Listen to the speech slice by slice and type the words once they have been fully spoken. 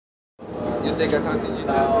You take accounts in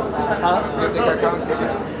YouTube? Huh? You take accounts in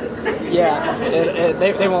YouTube? Yeah,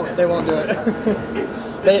 they won't do it.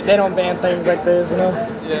 they don't ban things like this, you know.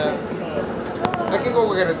 Yeah. I can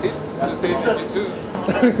go get a seat to save YouTube.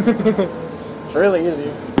 It's really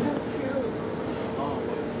easy.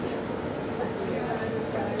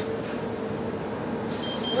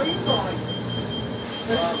 Where are you going?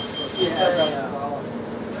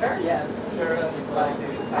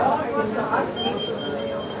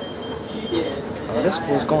 Oh, this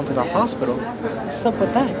fool's going to the hospital. What's up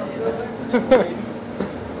with that?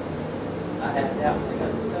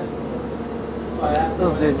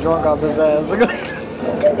 This dude drunk off his ass. Look at that.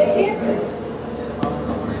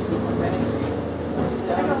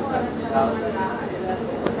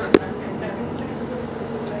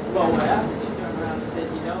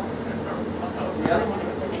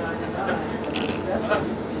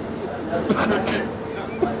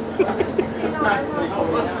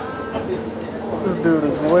 This dude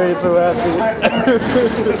is way too happy.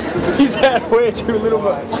 He's had way too little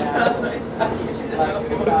much.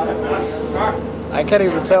 I can't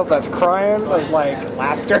even tell if that's crying or like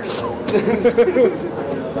laughter. When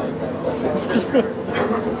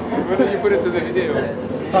did you put it to the video?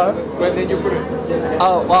 Huh? When did you put it?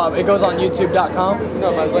 Oh, it goes on YouTube.com.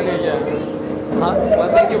 No, but when did Huh? When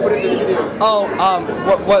did you put it to the video? Oh,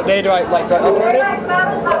 what day do I upload it?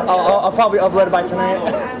 I'll probably upload it by tonight.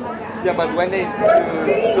 Yeah, but when they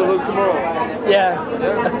to look tomorrow? Yeah.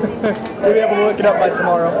 We'll be able to look it up by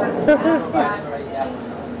tomorrow.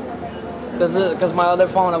 Because my other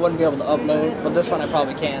phone I wouldn't be able to upload, but this one I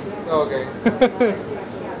probably can. Oh, okay.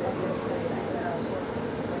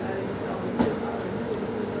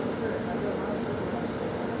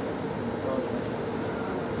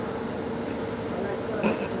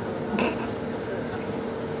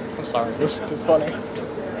 I'm sorry, this is too funny.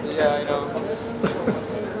 Yeah, I know.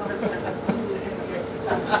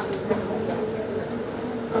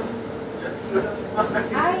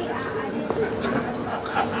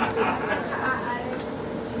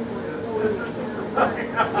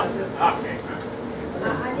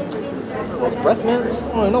 Those breath mints? I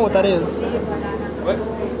don't even know what that is. What? I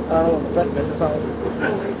don't know what the breath mints or something.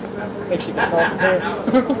 Makes you can smell from here.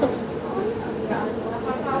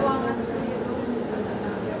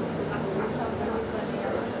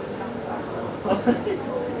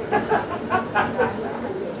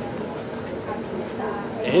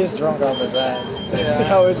 He's drunk off his ass. Yeah. See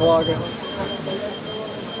how he's walking.